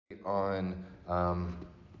on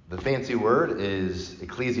the fancy word is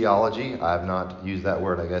ecclesiology. I have not used that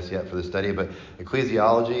word, I guess, yet for the study, but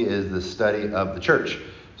ecclesiology is the study of the church.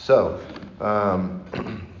 So,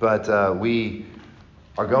 we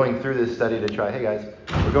are going through this study to try,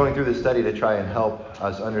 we're going through this study to try and help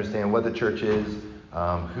us understand what the church is,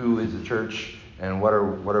 who is the church, and what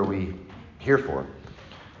are we here for.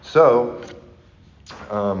 So,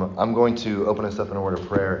 I'm going to open us up in a word of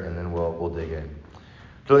prayer, and then we'll dig in.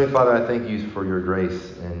 Heavenly Father, I thank you for your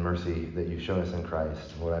grace and mercy that you've shown us in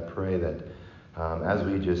Christ. Lord, I pray that as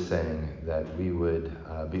we just sang, that we would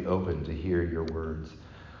be open to hear your words.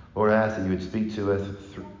 Lord, I ask that you would speak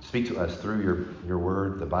to us through your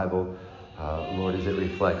word, the Bible, Lord, as it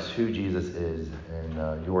reflects who Jesus is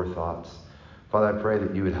and your thoughts. Father, I pray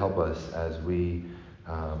that you would help us as we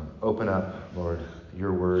open up, Lord,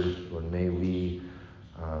 your word. Lord, may we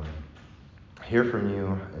hear from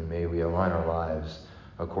you, and may we align our lives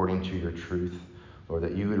according to your truth. Lord,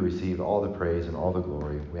 that you would receive all the praise and all the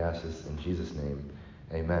glory. We ask this in Jesus' name.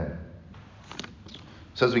 Amen.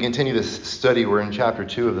 So as we continue this study, we're in chapter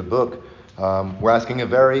 2 of the book. We're asking a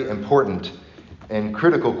very important and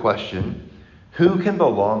critical question. Who can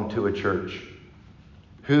belong to a church?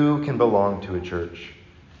 Who can belong to a church?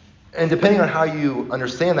 And depending on how you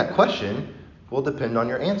understand that question will depend on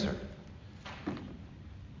your answer.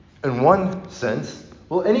 In one sense,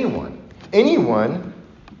 well, anyone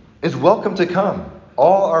is welcome to come.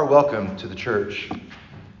 All are welcome to the church.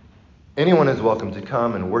 Anyone is welcome to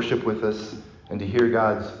come and worship with us and to hear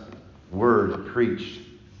God's word preached.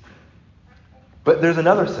 But there's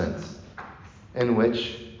another sense in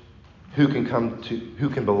which who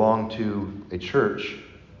can belong to a church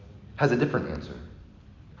has a different answer.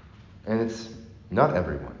 And it's not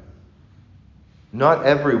everyone. Not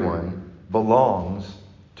everyone belongs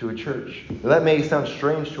to a church. Now, that may sound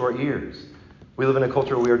strange to our ears. We live in a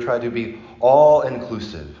culture where we are trying to be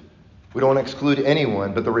all-inclusive. We don't want to exclude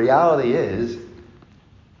anyone, but the reality is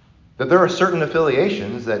that there are certain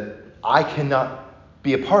affiliations that I cannot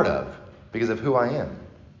be a part of because of who I am.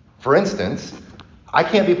 For instance, I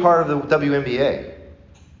can't be part of the WNBA.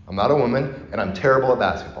 I'm not a woman, and I'm terrible at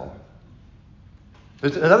basketball.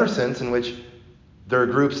 There's another sense in which there are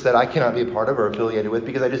groups that I cannot be a part of or affiliated with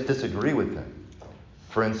because I just disagree with them.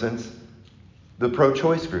 For instance, the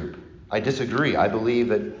pro-choice group. I disagree. I believe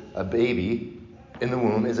that a baby in the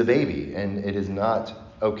womb is a baby, and it is not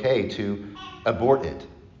okay to abort it.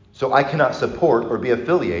 So I cannot support or be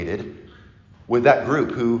affiliated with that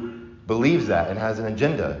group who believes that and has an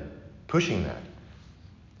agenda pushing that.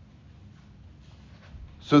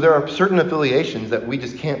 So there are certain affiliations that we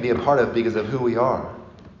just can't be a part of because of who we are.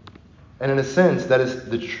 And in a sense, that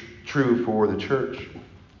is true for the church.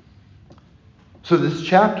 So this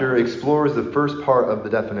chapter explores the first part of the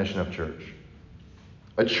definition of church.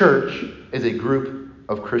 A church is a group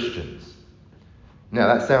of Christians.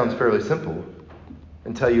 Now that sounds fairly simple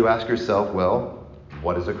until you ask yourself, well,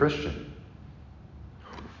 what is a Christian?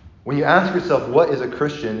 When you ask yourself what is a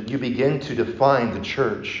Christian, you begin to define the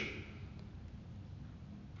church.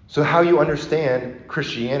 So how you understand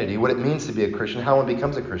Christianity, what it means to be a Christian, how one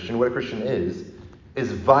becomes a Christian, what a Christian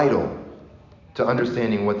is vital to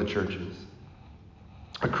understanding what the church is.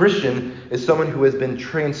 A Christian is someone who has been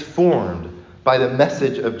transformed by the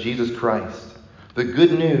message of Jesus Christ, the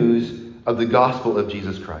good news of the gospel of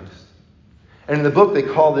Jesus Christ. And in the book, they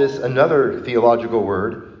call this another theological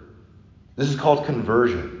word. This is called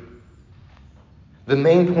conversion. The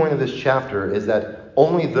main point of this chapter is that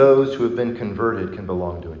only those who have been converted can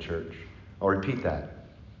belong to a church. I'll repeat that.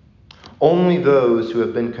 Only those who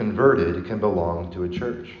have been converted can belong to a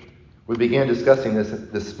church. We began discussing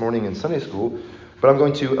this morning in Sunday school, but I'm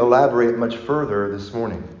going to elaborate much further this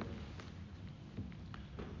morning.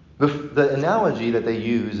 The analogy that they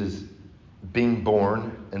use is being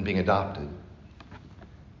born and being adopted.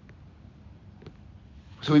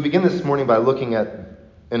 So we begin this morning by looking at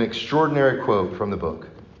an extraordinary quote from the book.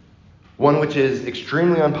 One which is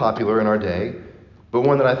extremely unpopular in our day, but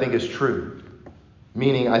one that I think is true.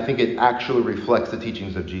 Meaning, I think it actually reflects the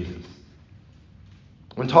teachings of Jesus.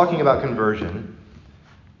 When talking about conversion,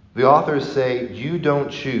 the authors say, you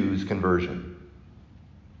don't choose conversion.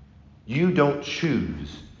 You don't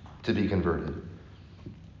choose to be converted.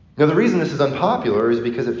 Now, the reason this is unpopular is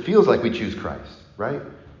because it feels like we choose Christ, right?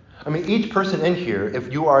 I mean, each person in here,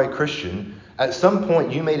 if you are a Christian, at some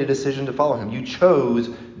point you made a decision to follow him. You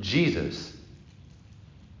chose Jesus.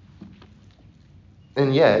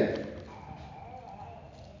 And yet,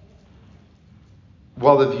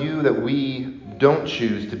 while the view that we don't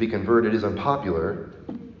choose to be converted is unpopular,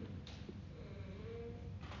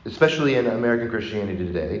 especially in American Christianity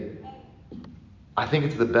today, I think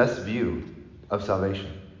it's the best view of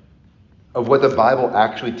salvation, of what the Bible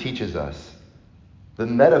actually teaches us. The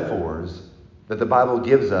metaphors that the Bible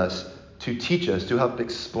gives us to teach us, to help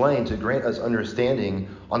explain, to grant us understanding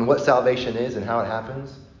on what salvation is and how it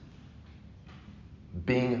happens.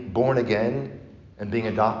 Being born again and being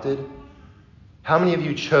adopted. How many of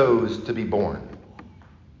you chose to be born?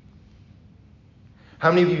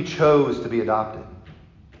 How many of you chose to be adopted?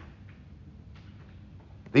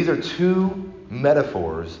 These are two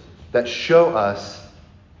metaphors that show us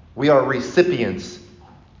we are recipients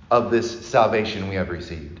of this salvation we have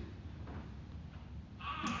received.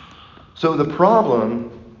 So the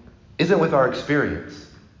problem isn't with our experience.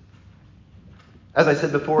 As I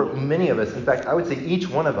said before, many of us, in fact, I would say each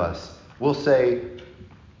one of us will say,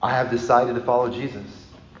 I have decided to follow Jesus.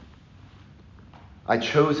 I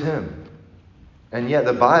chose him. And yet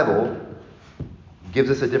the Bible gives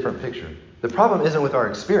us a different picture. The problem isn't with our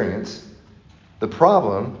experience. The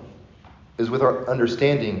problem is with our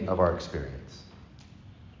understanding of our experience.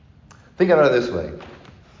 Think about it this way.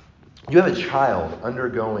 You have a child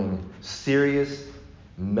undergoing serious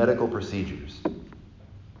medical procedures.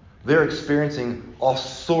 They're experiencing all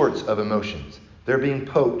sorts of emotions. They're being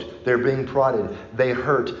poked. They're being prodded. They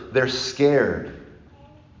hurt. They're scared.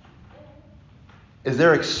 Is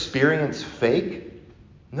their experience fake?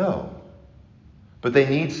 No. But they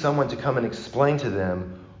need someone to come and explain to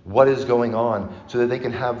them what is going on so that they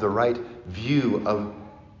can have the right view of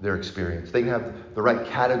their experience. They can have the right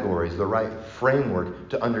categories, the right framework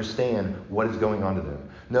to understand what is going on to them.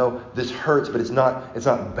 No, this hurts, but it's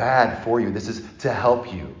not bad for you. This is to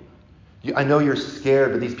help you. I know you're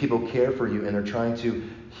scared, but these people care for you and they're trying to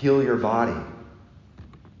heal your body.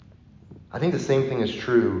 I think the same thing is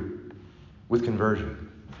true with conversion.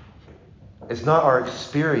 It's not our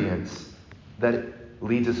experience that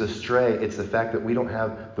leads us astray. It's the fact that we don't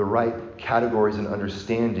have the right categories and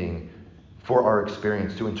understanding for our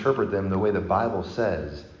experience to interpret them the way the Bible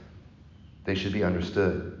says they should be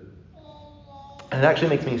understood. And it actually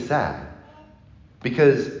makes me sad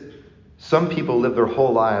because some people live their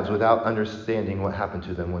whole lives without understanding what happened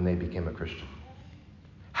to them when they became a Christian,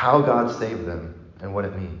 how God saved them, and what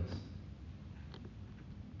it means.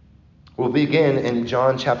 We'll begin in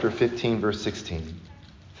John chapter 15, verse 16.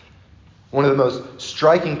 One of the most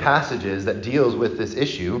striking passages that deals with this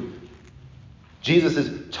issue. Jesus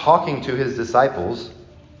is talking to his disciples,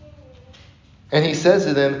 and he says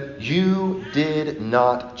to them, "You did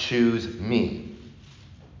not choose me,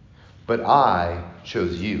 but I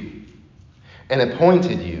chose you, and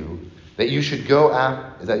appointed you that you should go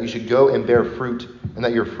and bear fruit, and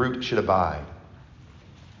that your fruit should abide."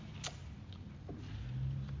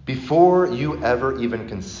 Before you ever even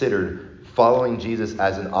considered following Jesus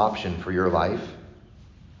as an option for your life,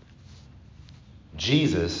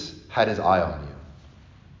 Jesus had his eye on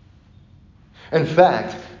you. In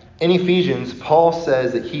fact, in Ephesians, Paul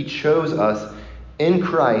says that he chose us in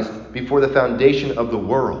Christ before the foundation of the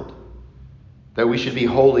world, that we should be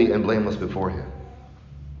holy and blameless before him.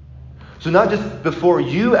 So not just before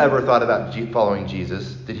you ever thought about following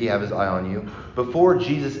Jesus did he have his eye on you. Before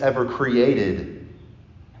Jesus ever created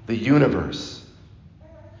the universe,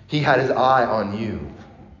 he had his eye on you,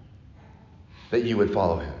 that you would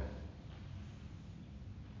follow him.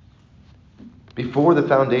 Before the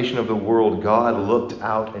foundation of the world, God looked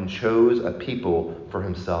out and chose a people for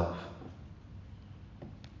himself.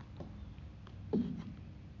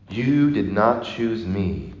 You did not choose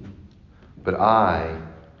me, but I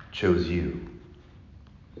chose you.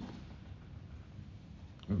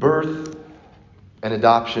 Birth and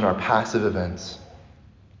adoption are passive events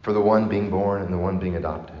for the one being born and the one being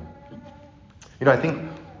adopted. I think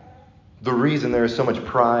the reason there is so much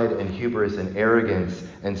pride and hubris and arrogance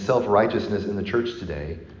and self-righteousness in the church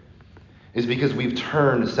today is because we've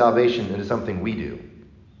turned salvation into something we do.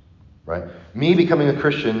 Right? Me becoming a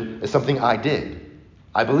Christian is something I did.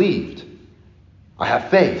 I believed. I have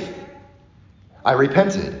faith. I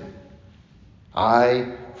repented.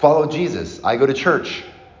 I follow Jesus. I go to church.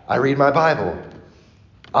 I read my Bible.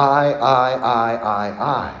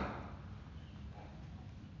 I.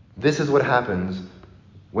 This is what happens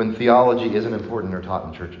when theology isn't important or taught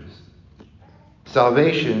in churches.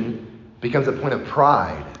 Salvation becomes a point of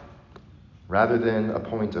pride rather than a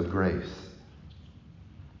point of grace.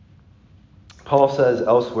 Paul says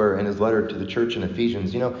elsewhere in his letter to the church in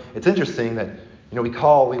Ephesians, it's interesting that, we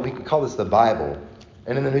call this the Bible.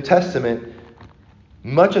 And in the New Testament,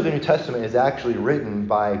 much of the New Testament is actually written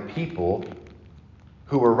by people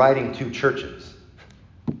who were writing to churches.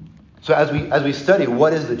 So as we study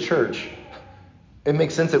what is the church, it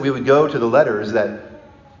makes sense that we would go to the letters that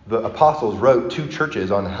the apostles wrote to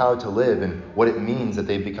churches on how to live and what it means that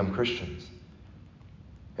they've become Christians.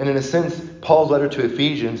 And in a sense, Paul's letter to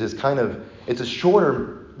Ephesians is it's a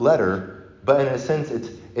shorter letter, but in a sense,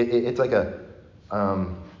 it's like a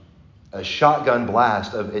shotgun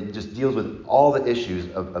blast it just deals with all the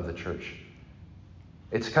issues of the church.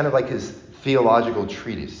 It's kind of like his theological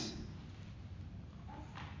treatise.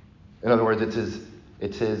 In other words,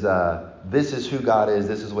 it's his this is who God is,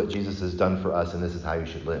 this is what Jesus has done for us, and this is how you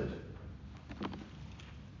should live.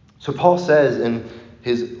 So Paul says in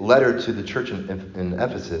his letter to the church in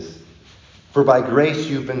Ephesus, "For by grace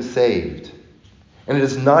you've been saved, and it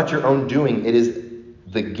is not your own doing, it is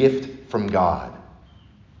the gift from God,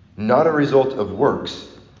 not a result of works,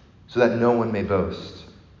 so that no one may boast.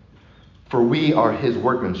 For we are his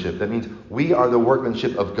workmanship." That means we are the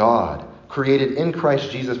workmanship of God, created in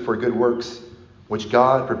Christ Jesus for good works, which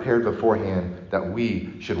God prepared beforehand that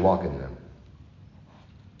we should walk in them.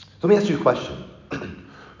 So let me ask you a question.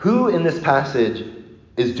 Who in this passage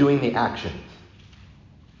is doing the actions?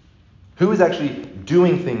 Who is actually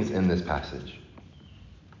doing things in this passage?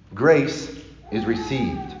 Grace is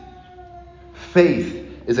received.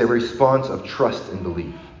 Faith is a response of trust and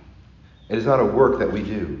belief. It is not a work that we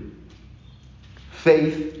do.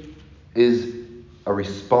 Faith is a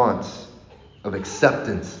response of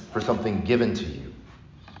acceptance for something given to you.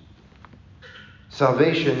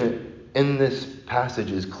 Salvation in this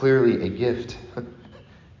passage is clearly a gift.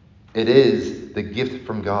 It is the gift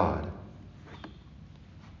from God.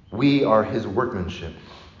 We are his workmanship.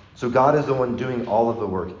 So God is the one doing all of the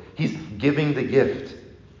work. He's giving the gift.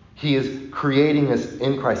 He is creating us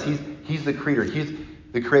in Christ. He's the creator. He's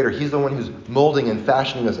the creator. He's the one who's molding and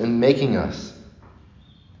fashioning us and making us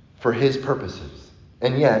for his purposes.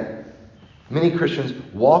 And yet, many Christians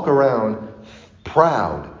walk around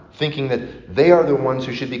proud, thinking that they are the ones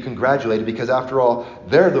who should be congratulated because, after all,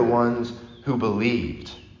 they're the ones who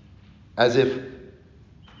believed, as if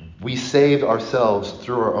we saved ourselves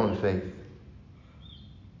through our own faith.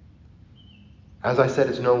 As I said,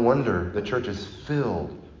 it's no wonder the church is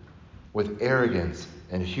filled with arrogance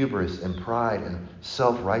and hubris and pride and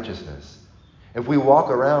self-righteousness. If we walk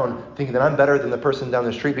around thinking that I'm better than the person down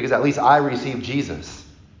the street because at least I received Jesus,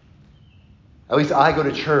 at least I go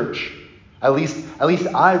to church, at least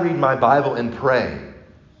I read my Bible and pray.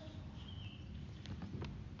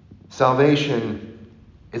 Salvation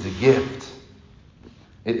is a gift.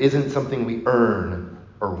 It isn't something we earn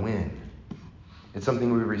or win. It's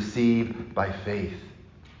something we receive by faith.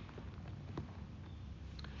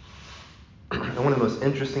 And one of the most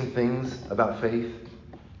interesting things about faith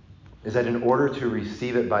is that in order to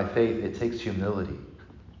receive it by faith, it takes humility.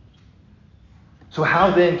 So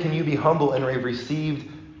how then can you be humble and have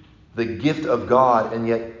received the gift of God and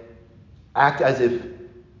yet act as if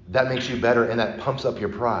that makes you better and that pumps up your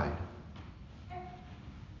pride?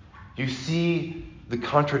 You see the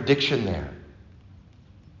contradiction there.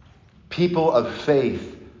 People of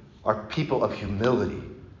faith are people of humility.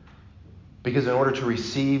 Because in order to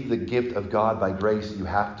receive the gift of God by grace, you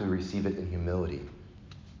have to receive it in humility.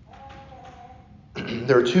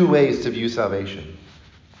 There are two ways to view salvation.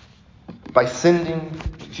 By sending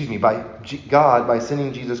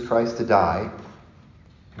Jesus Christ to die,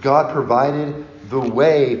 God provided the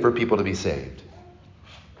way for people to be saved.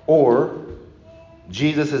 Or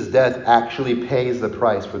Jesus' death actually pays the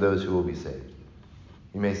price for those who will be saved.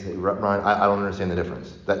 You may say, Ryan, I don't understand the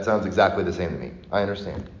difference. That sounds exactly the same to me. I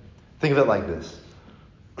understand. Think of it like this.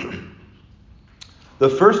 The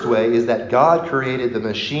first way is that God created the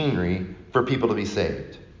machinery for people to be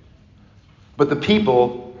saved. But the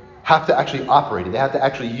people have to actually operate it. They have to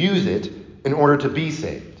actually use it in order to be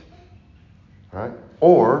saved. All right?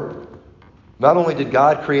 Or, not only did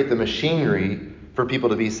God create the machinery for people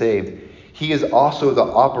to be saved, he is also the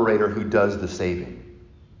operator who does the saving.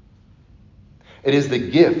 It is the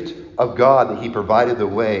gift of God that he provided the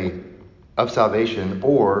way of salvation,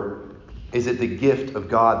 or is it the gift of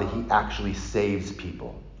God that he actually saves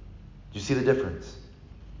people? Do you see the difference?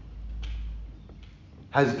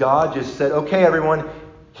 Has God just said, okay, everyone,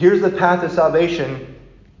 here's the path of salvation.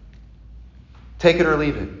 Take it or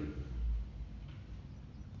leave it?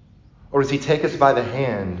 Or does he take us by the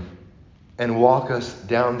hand and walk us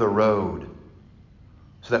down the road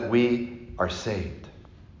so that we are saved?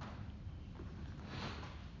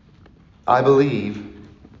 I believe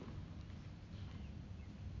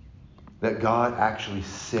that God actually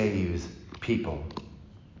saves people.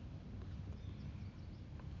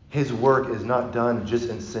 His work is not done just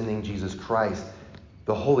in sending Jesus Christ.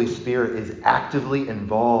 The Holy Spirit is actively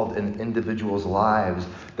involved in individuals' lives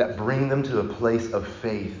that bring them to a place of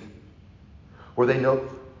faith where they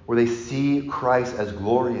where they see Christ as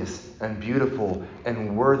glorious and beautiful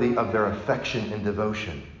and worthy of their affection and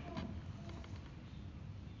devotion.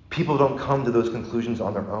 People don't come to those conclusions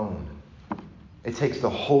on their own. It takes the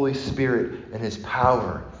Holy Spirit and His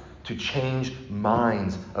power to change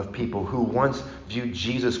minds of people who once viewed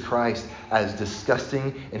Jesus Christ as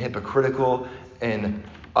disgusting and hypocritical and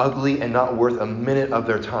ugly and not worth a minute of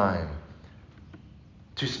their time,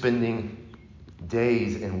 to spending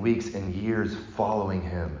days and weeks and years following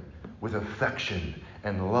Him with affection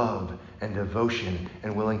and love and devotion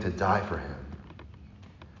and willing to die for Him.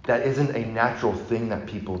 That isn't a natural thing that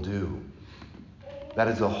people do. That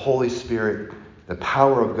is the Holy Spirit, the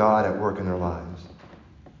power of God at work in their lives.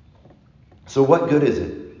 So what good is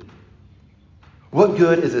it? What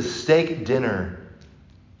good is a steak dinner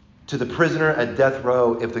to the prisoner at death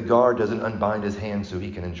row if the guard doesn't unbind his hands so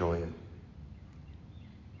he can enjoy it?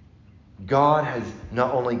 God has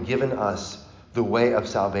not only given us the way of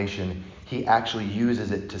salvation, He actually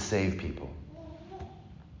uses it to save people.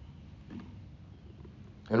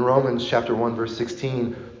 In Romans chapter 1, verse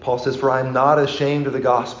 16, Paul says, "For I am not ashamed of the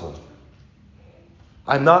gospel.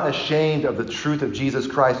 I'm not ashamed of the truth of Jesus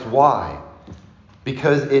Christ." Why?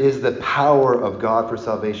 Because it is the power of God for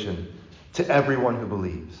salvation to everyone who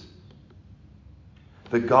believes.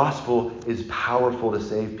 The gospel is powerful to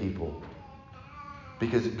save people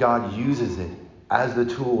because God uses it as the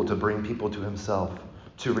tool to bring people to Himself,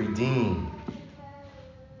 to redeem.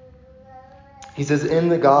 He says, in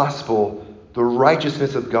the gospel, the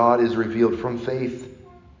righteousness of God is revealed from faith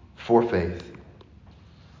for faith.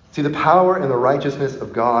 See, the power and the righteousness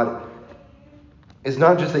of God is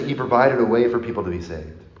not just that He provided a way for people to be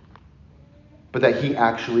saved, but that He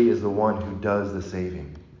actually is the one who does the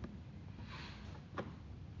saving.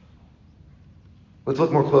 Let's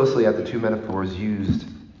look more closely at the two metaphors used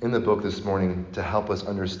in the book this morning to help us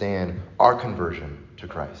understand our conversion to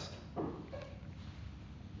Christ.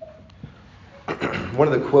 One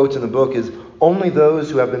of the quotes in the book is, "Only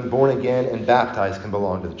those who have been born again and baptized can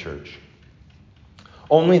belong to the church."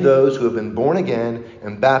 Only those who have been born again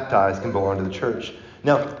and baptized can belong to the church.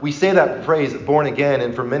 Now, we say that phrase, born again,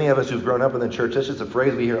 and for many of us who've grown up in the church, that's just a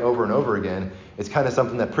phrase we hear over and over again. It's kind of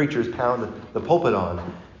something that preachers pound the pulpit on.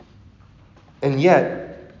 And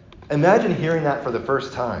yet, imagine hearing that for the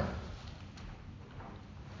first time.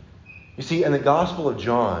 You see, in the Gospel of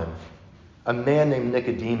John, a man named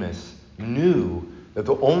Nicodemus knew that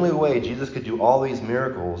the only way Jesus could do all these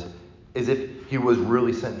miracles is if He was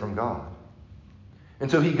really sent from God. And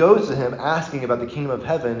so he goes to Him asking about the kingdom of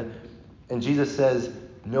heaven, and Jesus says,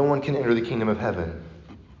 no one can enter the kingdom of heaven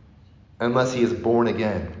unless he is born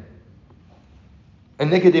again. And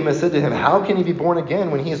Nicodemus said to him, how can he be born again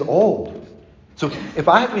when he is old? So if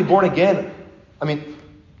I have to be born again, I'm a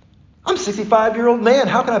 65-year-old man.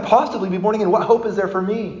 How can I possibly be born again? What hope is there for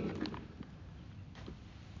me?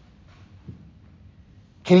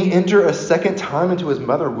 Can he enter a second time into his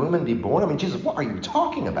mother's womb and be born? Jesus, what are you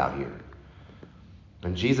talking about here?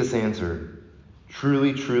 And Jesus answered,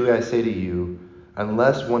 truly, truly, I say to you,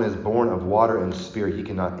 unless one is born of water and spirit, he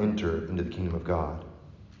cannot enter into the kingdom of God.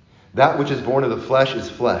 That which is born of the flesh is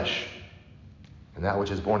flesh, and that which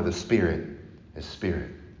is born of the spirit is spirit.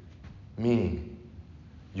 Meaning,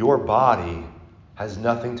 your body has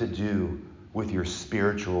nothing to do with your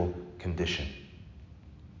spiritual condition.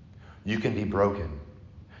 You can be broken.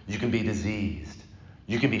 You can be diseased.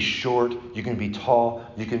 You can be short. You can be tall.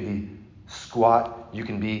 You can be squat. You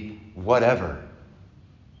can be whatever.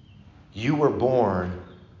 You were born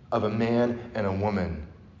of a man and a woman,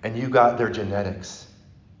 and you got their genetics.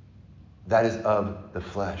 That is of the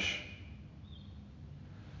flesh.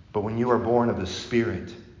 But when you are born of the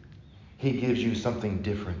Spirit, He gives you something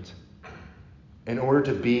different. In order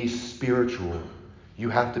to be spiritual, you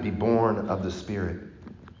have to be born of the Spirit.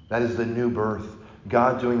 That is the new birth.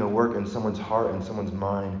 God doing a work in someone's heart and someone's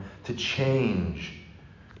mind to change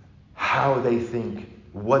how they think,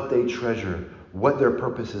 what they treasure, what their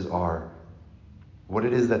purposes are, what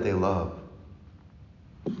it is that they love.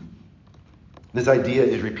 This idea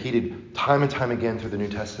is repeated time and time again through the New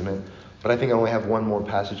Testament, but I think I only have one more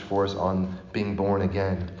passage for us on being born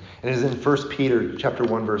again. And it is in 1 Peter chapter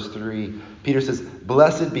 1, verse 3. Peter says,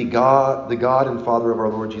 blessed be God, the God and Father of our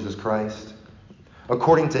Lord Jesus Christ.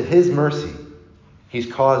 According to His mercy, He's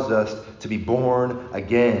caused us to be born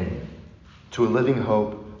again to a living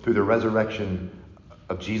hope through the resurrection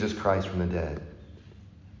of Jesus Christ from the dead.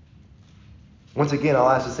 Once again, I'll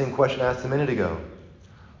ask the same question I asked a minute ago.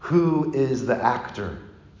 Who is the actor?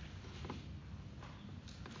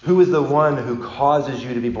 Who is the one who causes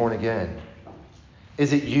you to be born again?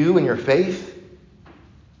 Is it you and your faith?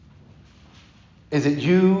 Is it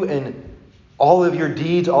you and all of your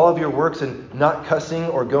deeds, all of your works, and not cussing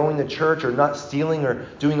or going to church or not stealing or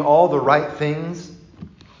doing all the right things,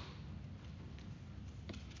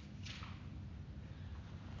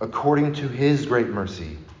 according to his great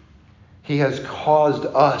mercy, he has caused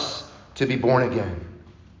us to be born again.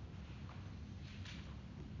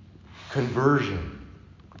 Conversion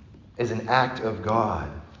is an act of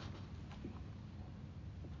God.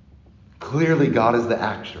 Clearly, God is the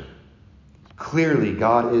actor. Clearly,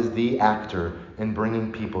 God is the actor in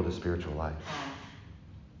bringing people to spiritual life.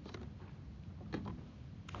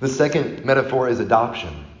 The second metaphor is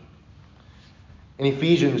adoption. In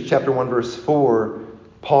Ephesians chapter 1, verse 4,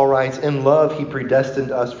 Paul writes, "In love, he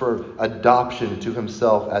predestined us for adoption to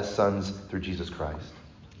himself as sons through Jesus Christ."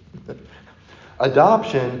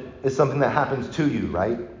 Adoption is something that happens to you,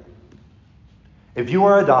 right? If you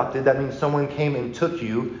are adopted, that means someone came and took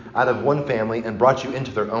you out of one family and brought you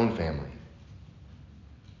into their own family.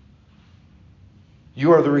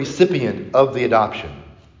 You are the recipient of the adoption.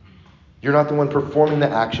 You're not the one performing the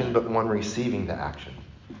action, but the one receiving the action.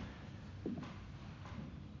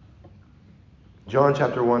 John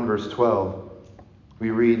chapter 1, verse 12, we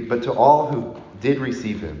read, "But to all who did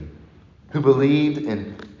receive him, who believed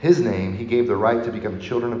in his name, he gave the right to become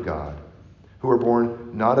children of God, who were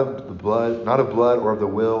born not of blood or of the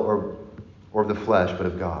will or of the flesh, but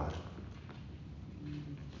of God."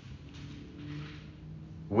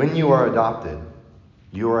 When you are adopted,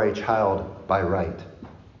 you are a child by right.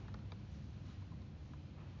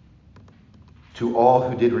 To all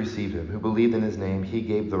who did receive him, who believed in his name, he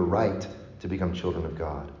gave the right to become children of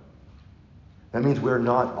God. That means we're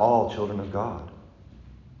not all children of God.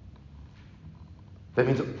 That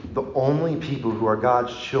means the only people who are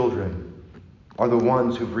God's children are the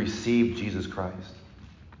ones who've received Jesus Christ.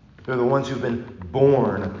 They're the ones who've been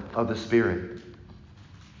born of the Spirit.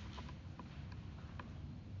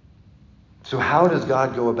 So how does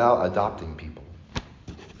God go about adopting people?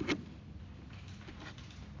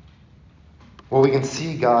 Well, we can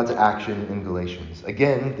see God's action in Galatians.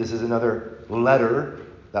 Again, this is another letter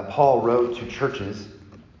that Paul wrote to churches.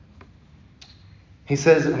 He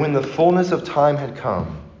says, "When the fullness of time had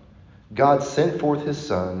come, God sent forth his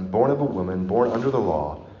Son, born of a woman, born under the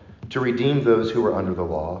law, to redeem those who were under the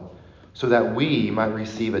law, so that we might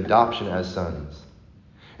receive adoption as sons.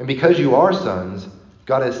 And because you are sons,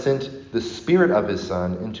 God has sent the Spirit of his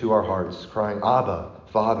Son into our hearts, crying, 'Abba,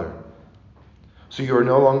 Father.' So you are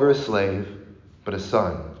no longer a slave, but a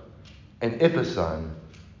son. And if a son,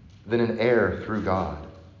 then an heir through God."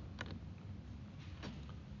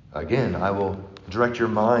 Again, I will direct your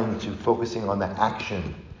mind to focusing on the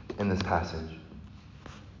action in this passage.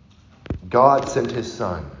 God sent his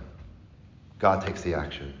Son. God takes the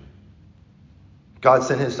action. God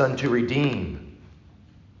sent his Son to redeem.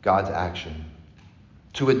 God's action.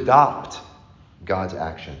 To adopt. God's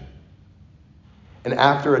action. And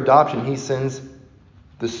after adoption, he sends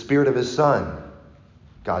the Spirit of his Son.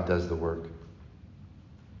 God does the work.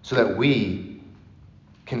 So that we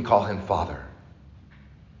can call him Father.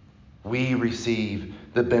 We receive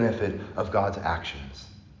the benefit of God's actions.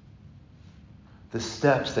 The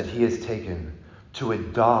steps that he has taken to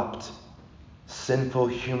adopt sinful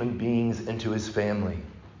human beings into his family.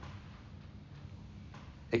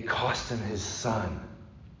 It cost him his Son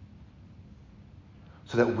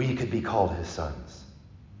so that we could be called his sons.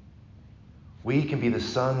 We can be the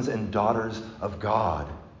sons and daughters of God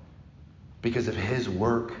because of his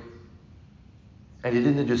work. And it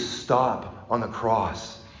didn't just stop on the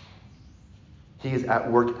cross. He is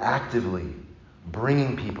at work actively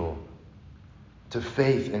bringing people to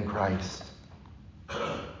faith in Christ.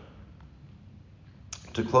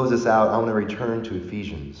 To close this out, I want to return to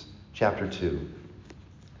Ephesians chapter 2.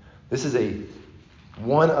 This is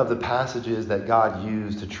one of the passages that God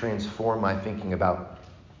used to transform my thinking about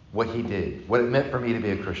what he did, what it meant for me to be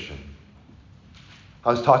a Christian. I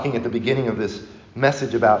was talking at the beginning of this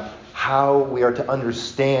message about how we are to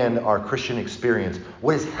understand our Christian experience.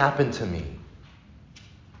 What has happened to me?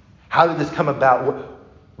 How did this come about?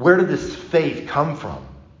 Where did this faith come from?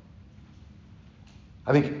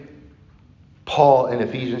 I think Paul in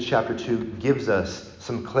Ephesians chapter 2 gives us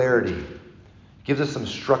some clarity, gives us some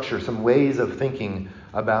structure, some ways of thinking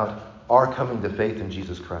about our coming to faith in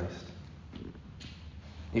Jesus Christ.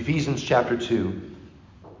 Ephesians chapter 2,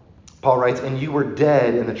 Paul writes, "And you were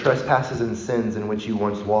dead in the trespasses and sins in which you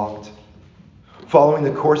once walked, following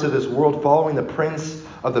the course of this world, following the prince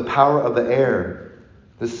of the power of the air,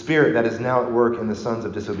 the spirit that is now at work in the sons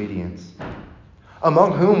of disobedience,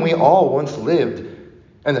 among whom we all once lived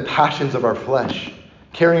in the passions of our flesh,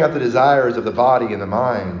 carrying out the desires of the body and the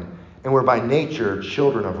mind, and were by nature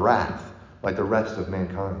children of wrath, like the rest of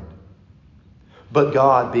mankind. But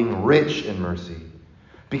God, being rich in mercy,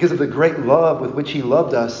 because of the great love with which he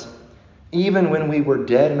loved us, even when we were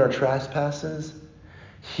dead in our trespasses,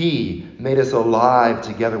 he made us alive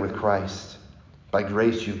together with Christ. By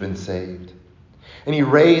grace you've been saved. And he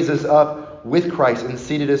raised us up with Christ and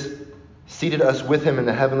seated us with him in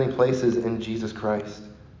the heavenly places in Jesus Christ,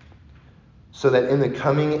 so that in the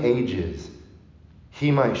coming ages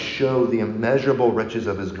he might show the immeasurable riches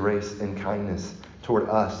of his grace and kindness toward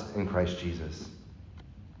us in Christ Jesus.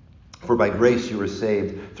 For by grace you were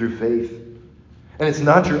saved through faith. And it's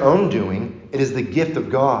not your own doing, it is the gift of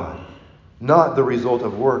God, not the result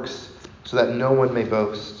of works, so that no one may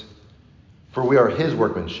boast. For we are his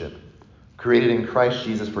workmanship, created in Christ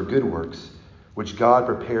Jesus for good works, which God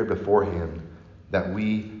prepared beforehand that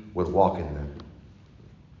we would walk in them.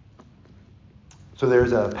 So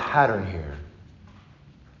there's a pattern here.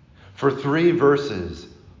 For 3 verses,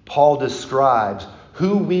 Paul describes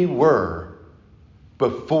who we were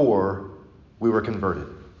before we were converted.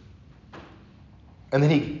 And then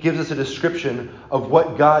he gives us a description of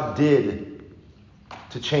what God did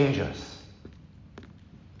to change us.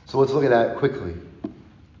 So let's look at that quickly.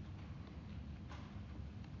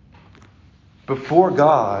 Before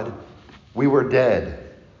God, we were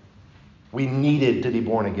dead. We needed to be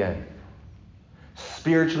born again.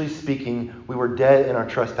 Spiritually speaking, we were dead in our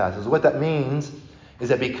trespasses. What that means is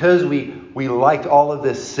that because we liked all of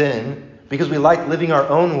this sin, because we liked living our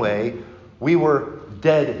own way, we were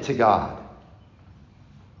dead to God.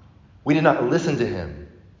 We did not listen to him.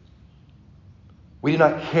 We did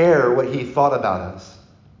not care what he thought about us.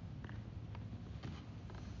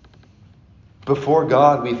 Before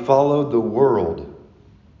God, we followed the world.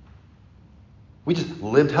 We just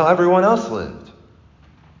lived how everyone else lived.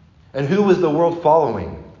 And who was the world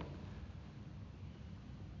following?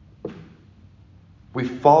 We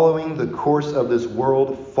following the course of this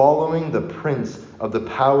world, following the prince of the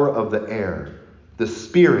power of the air, the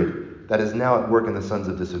spirit that is now at work in the sons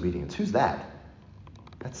of disobedience. Who's that?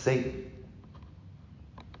 That's Satan.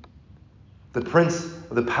 The prince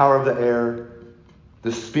of the power of the air,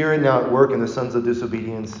 the spirit now at work in the sons of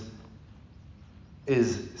disobedience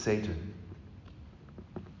is Satan.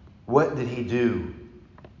 What did he do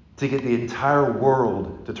to get the entire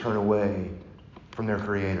world to turn away from their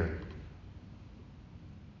Creator?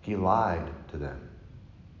 He lied to them.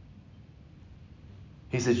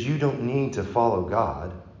 He says, you don't need to follow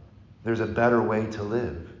God. There's a better way to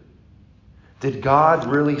live. Did God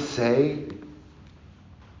really say?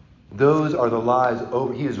 Those are the lies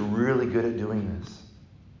over. He is really good at doing this.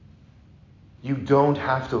 You don't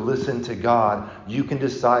have to listen to God. You can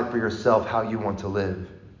decide for yourself how you want to live.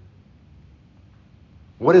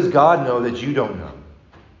 What does God know that you don't know?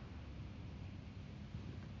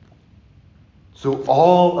 So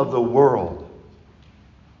all of the world,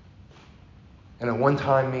 and at one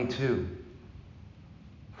time me too,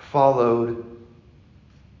 followed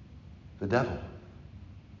the devil.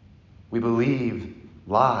 We believed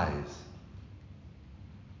lies.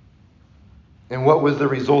 And what was the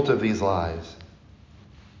result of these lies?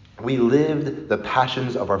 We lived the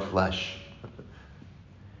passions of our flesh.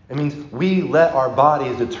 It means we let our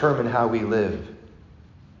bodies determine how we live.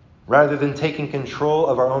 Rather than taking control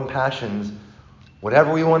of our own passions,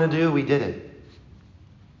 whatever we want to do, we did it.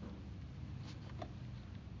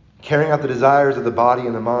 Carrying out the desires of the body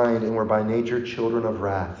and the mind, and were by nature children of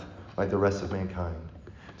wrath, like the rest of mankind.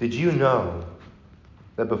 Did you know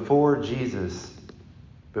that before Jesus,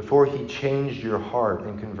 before he changed your heart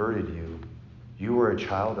and converted you, you were a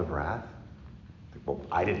child of wrath? Well,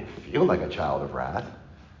 I didn't feel like a child of wrath.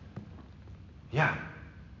 Yeah,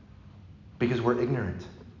 because we're ignorant.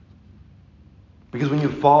 Because when you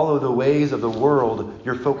follow the ways of the world,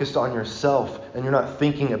 you're focused on yourself and you're not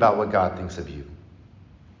thinking about what God thinks of you.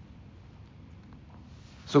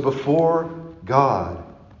 So before God,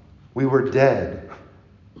 we were dead,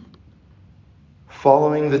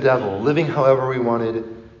 following the devil, living however we wanted,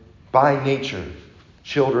 by nature,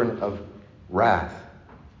 children of wrath.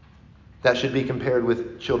 That should be compared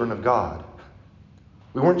with children of God.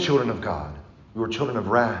 We weren't children of God. We were children of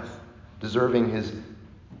wrath, deserving his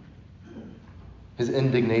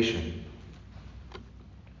indignation.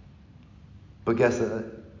 But guess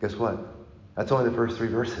what? That's only the first 3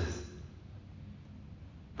 verses.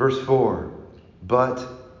 Verse 4, but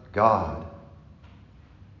God.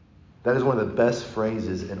 That is one of the best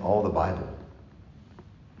phrases in all the Bible.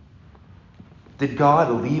 Did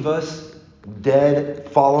God leave us dead,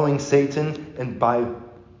 following Satan, and by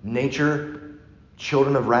nature,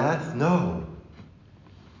 children of wrath? No.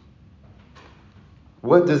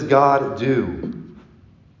 What does God do?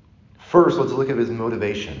 First, let's look at his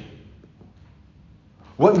motivation.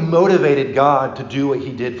 What motivated God to do what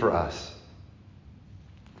he did for us?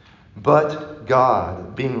 But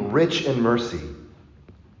God, being rich in mercy,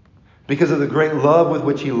 because of the great love with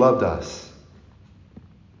which he loved us,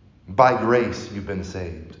 by grace you've been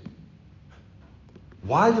saved.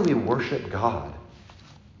 Why do we worship God?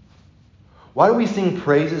 Why do we sing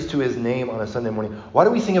praises to his name on a Sunday morning? Why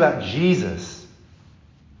do we sing about Jesus?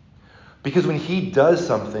 Because when he does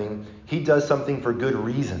something for good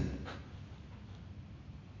reason.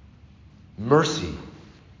 Mercy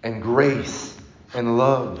and grace and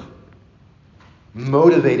love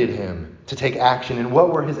motivated him to take action. And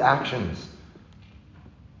what were his actions?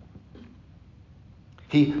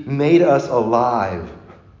 He made us alive.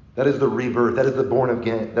 That is the rebirth. That is the born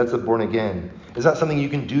again. That's the born again. It's not something you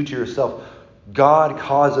can do to yourself. God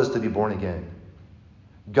caused us to be born again.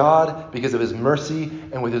 God, because of his mercy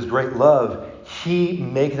and with his great love, he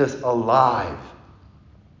makes us alive.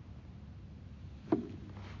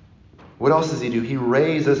 What else does he do? He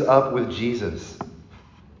raised us up with Jesus.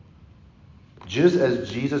 Just as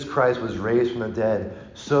Jesus Christ was raised from the dead,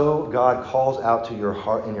 so God calls out to your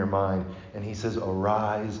heart and your mind, and he says,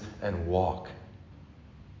 arise and walk.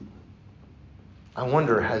 I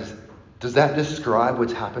wonder, does that describe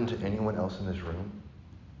what's happened to anyone else in this room?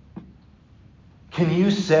 Can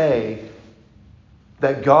you say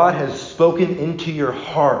that God has spoken into your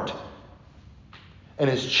heart and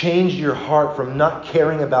has changed your heart from not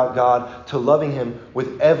caring about God to loving him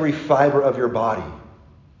with every fiber of your body?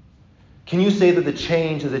 Can you say that the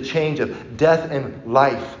change is a change of death and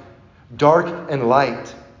life, dark and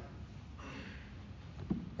light?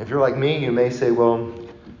 If you're like me, you may say, well,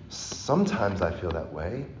 sometimes I feel that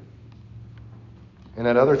way. And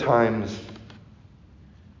at other times,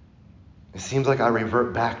 it seems like I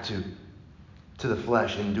revert back to the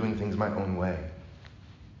flesh and doing things my own way.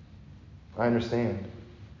 I understand.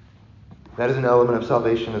 That is an element of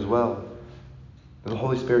salvation as well. The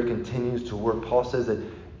Holy Spirit continues to work. Paul says that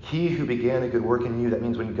he who began a good work in you, that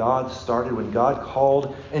means when God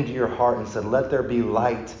called into your heart and said, let there be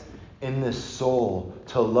light in this soul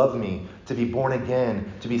to love me, to be born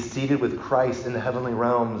again, to be seated with Christ in the heavenly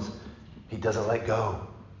realms, he doesn't let go.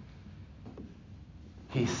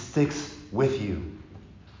 He sticks with you.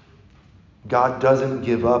 God doesn't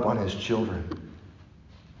give up on his children.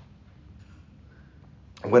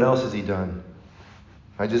 What else has he done?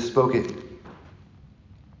 I just spoke it.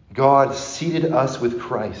 God seated us with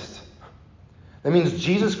Christ. That means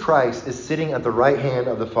Jesus Christ is sitting at the right hand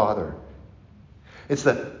of the Father. It's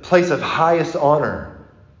the place of highest honor.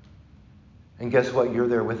 And guess what? You're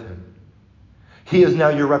there with him. He is now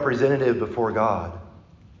your representative before God.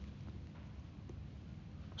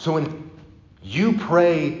 So when you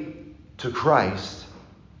pray to Christ,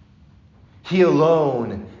 he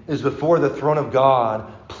alone is before the throne of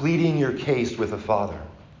God pleading your case with the Father.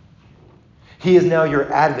 He is now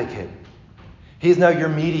your advocate. He is now your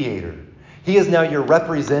mediator. He is now your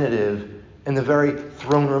representative in the very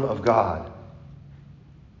throne room of God.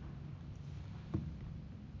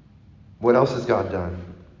 What else has God done?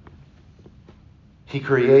 He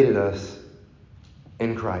created us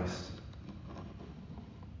in Christ.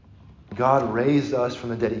 God raised us from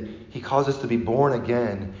the dead. He caused us to be born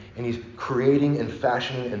again, and he's creating and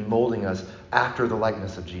fashioning and molding us after the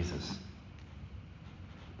likeness of Jesus.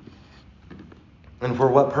 And for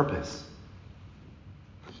what purpose?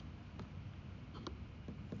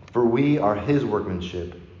 For we are his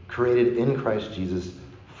workmanship, created in Christ Jesus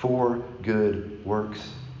for good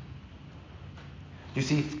works. You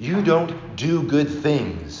see, you don't do good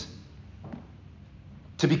things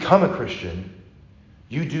to become a Christian.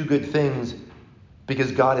 You do good things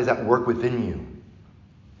because God is at work within you.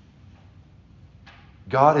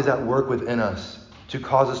 God is at work within us to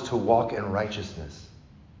cause us to walk in righteousness.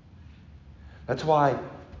 That's why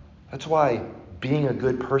being a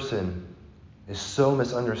good person is so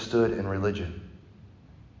misunderstood in religion.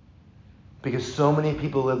 Because so many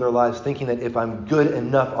people live their lives thinking that if I'm good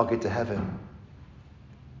enough, I'll get to heaven.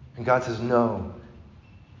 And God says, no.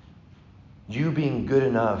 You being good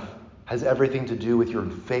enough has everything to do with your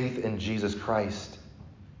faith in Jesus Christ.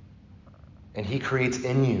 And he creates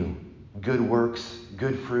in you good works,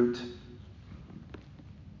 good fruit.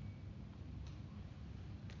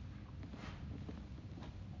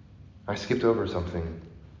 I skipped over something.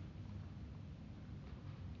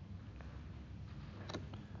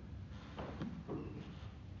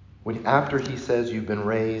 After he says you've been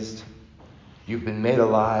raised, you've been made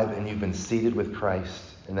alive, and you've been seated with Christ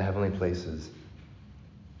in the heavenly places.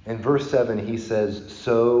 In verse 7, he says,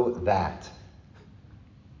 so that.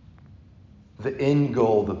 The end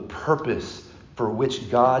goal, the purpose for which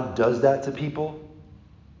God does that to people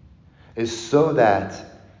is so that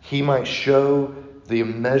he might show the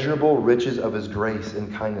immeasurable riches of his grace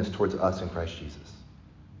and kindness towards us in Christ Jesus.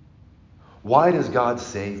 Why does God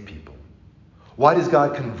save people? Why does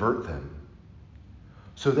God convert them?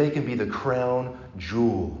 So they can be the crown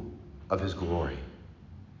jewel of his glory,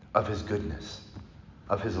 of his goodness,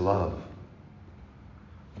 of his love.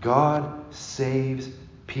 God saves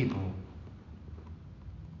people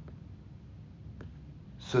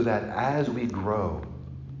so that as we grow,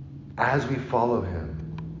 as we follow him,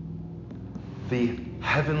 the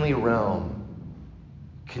heavenly realm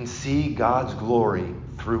can see God's glory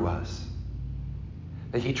through us.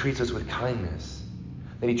 That he treats us with kindness.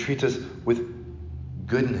 That he treats us with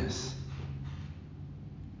goodness.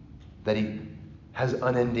 That he has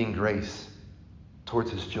unending grace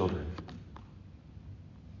towards his children.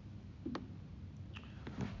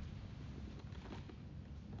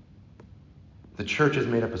 The church is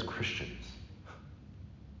made up as Christians.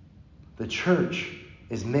 The church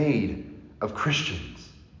is made of Christians.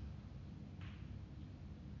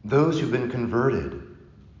 Those who've been converted,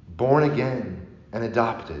 born again, and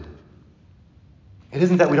adopted. It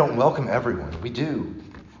isn't that we don't welcome everyone. We do.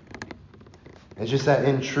 It's just that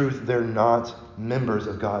in truth, they're not members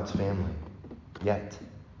of God's family yet.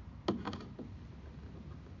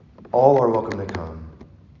 All are welcome to come,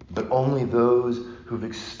 but only those who've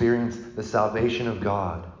experienced the salvation of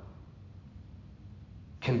God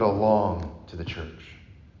can belong to the church,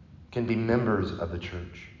 can be members of the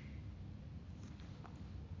church.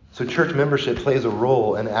 So church membership plays a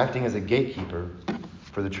role in acting as a gatekeeper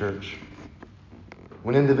for the church.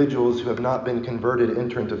 When individuals who have not been converted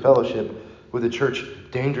enter into fellowship with the church,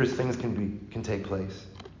 dangerous things can take place.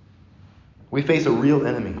 We face a real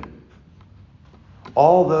enemy.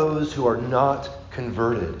 All those who are not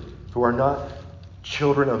converted, who are not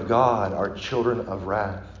children of God, are children of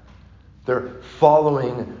wrath. They're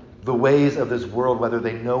following the ways of this world, whether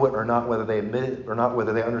they know it or not, whether they admit it or not,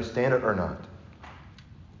 whether they understand it or not.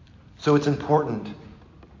 So it's important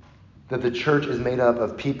that the church is made up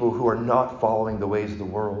of people who are not following the ways of the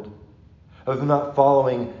world, of not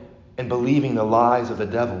following and believing the lies of the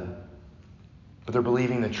devil, but they're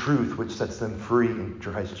believing the truth which sets them free in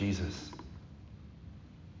Christ Jesus.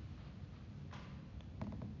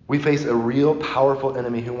 We face a real powerful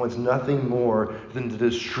enemy who wants nothing more than to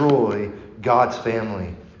destroy God's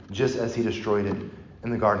family, just as he destroyed it in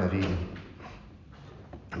the Garden of Eden,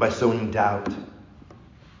 by sowing doubt,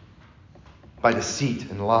 by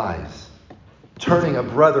deceit and lies, turning a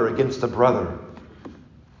brother against a brother.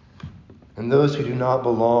 And those who do not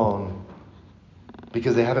belong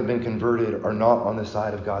because they haven't been converted are not on the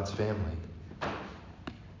side of God's family.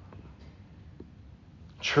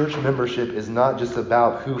 Church membership is not just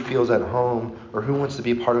about who feels at home or who wants to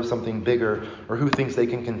be part of something bigger or who thinks they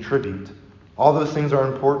can contribute. All those things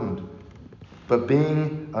are important. But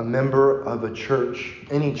being a member of a church,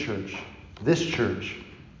 any church, this church,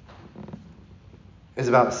 is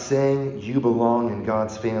about saying you belong in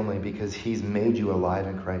God's family because he's made you alive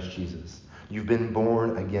in Christ Jesus. You've been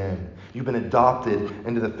born again. You've been adopted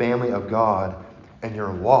into the family of God, and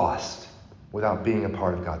you're lost without being a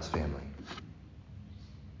part of God's family.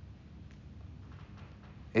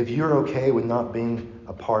 If you're okay with not being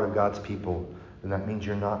a part of God's people, then that means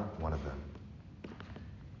you're not one of them.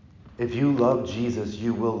 If you love Jesus,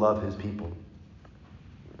 you will love his people.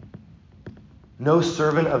 No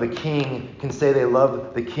servant of a king can say they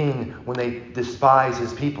love the king when they despise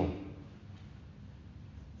his people.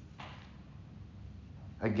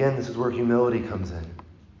 Again, this is where humility comes in.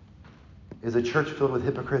 Is a church filled with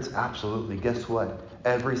hypocrites? Absolutely. Guess what?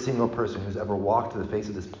 Every single person who's ever walked to the face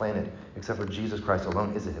of this planet, except for Jesus Christ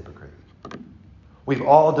alone, is a hypocrite. We've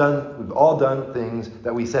all done things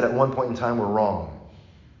that we said at one point in time were wrong.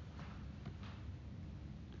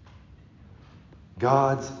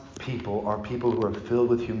 God's people are people who are filled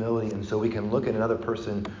with humility, and so we can look at another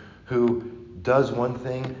person who does one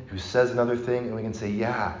thing, who says another thing, and we can say,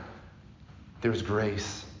 yeah, there's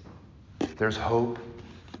grace, there's hope,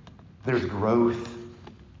 there's growth.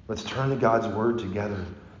 Let's turn to God's word together.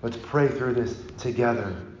 Let's pray through this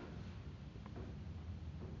together.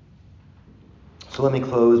 So let me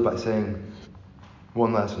close by saying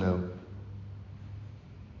one last note.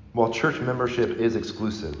 While church membership is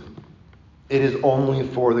exclusive, it is only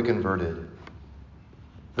for the converted.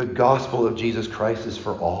 The gospel of Jesus Christ is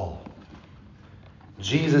for all.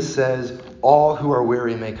 Jesus says, all who are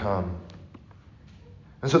weary may come.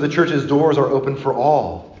 And so the church's doors are open for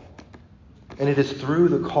all. And it is through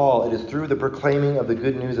the call, it is through the proclaiming of the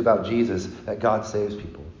good news about Jesus that God saves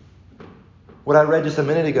people. What I read just a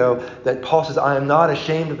minute ago, that Paul says, I am not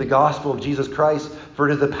ashamed of the gospel of Jesus Christ, for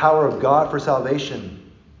it is the power of God for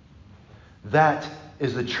salvation. That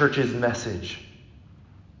is the church's message,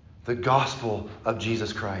 the gospel of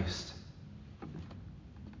Jesus Christ.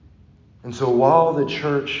 And so while the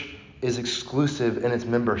church is exclusive in its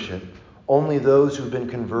membership, only those who've been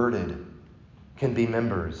converted can be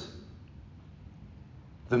members.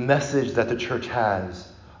 The message that the church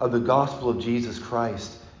has of the gospel of Jesus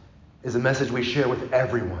Christ is a message we share with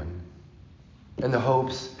everyone, in the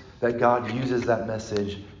hopes that God uses that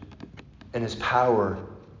message and his power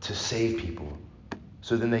to save people,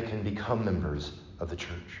 so then they can become members of the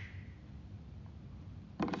church.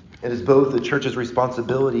 It is both the church's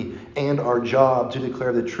responsibility and our job to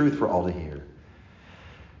declare the truth for all to hear.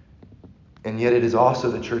 And yet it is also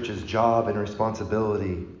the church's job and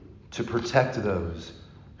responsibility to protect those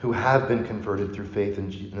who have been converted through faith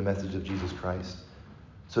in the message of Jesus Christ,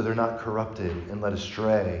 so they're not corrupted and led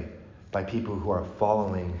astray by people who are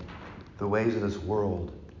following the ways of this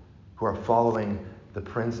world, who are following the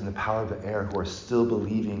prince and the power of the air, who are still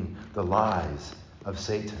believing the lies of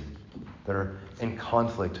Satan that are in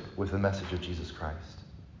conflict with the message of Jesus Christ.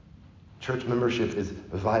 Church membership is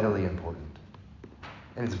vitally important.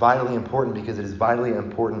 And it's vitally important because it is vitally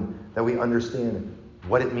important that we understand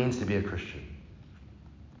what it means to be a Christian.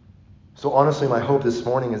 So honestly, my hope this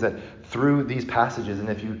morning is that through these passages, and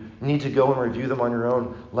if you need to go and review them on your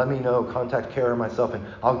own, let me know, contact Kara or myself, and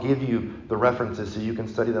I'll give you the references so you can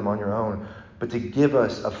study them on your own. But to give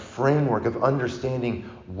us a framework of understanding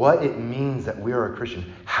what it means that we are a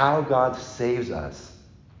Christian, how God saves us.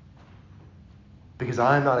 Because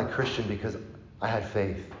I am not a Christian because I had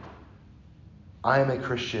faith. I am a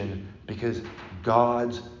Christian because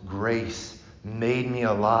God's grace made me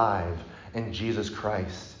alive in Jesus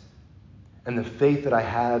Christ. And the faith that I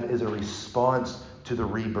have is a response to the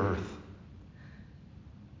rebirth.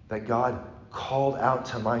 That God called out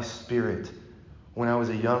to my spirit when I was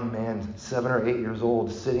a young man, 7 or 8 years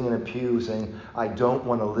old, sitting in a pew saying, I don't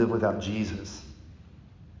want to live without Jesus.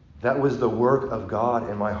 That was the work of God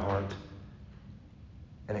in my heart.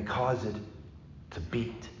 And it caused it to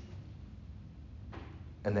beat.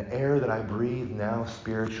 And the air that I breathe now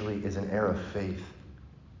spiritually is an air of faith.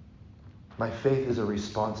 My faith is a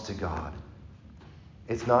response to God.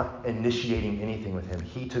 It's not initiating anything with him.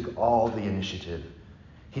 He took all the initiative.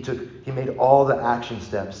 He made all the action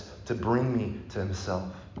steps to bring me to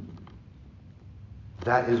himself.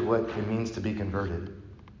 That is what it means to be converted.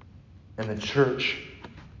 And the church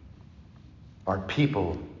are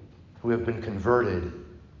people who have been converted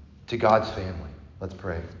to God's family. Let's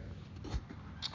pray.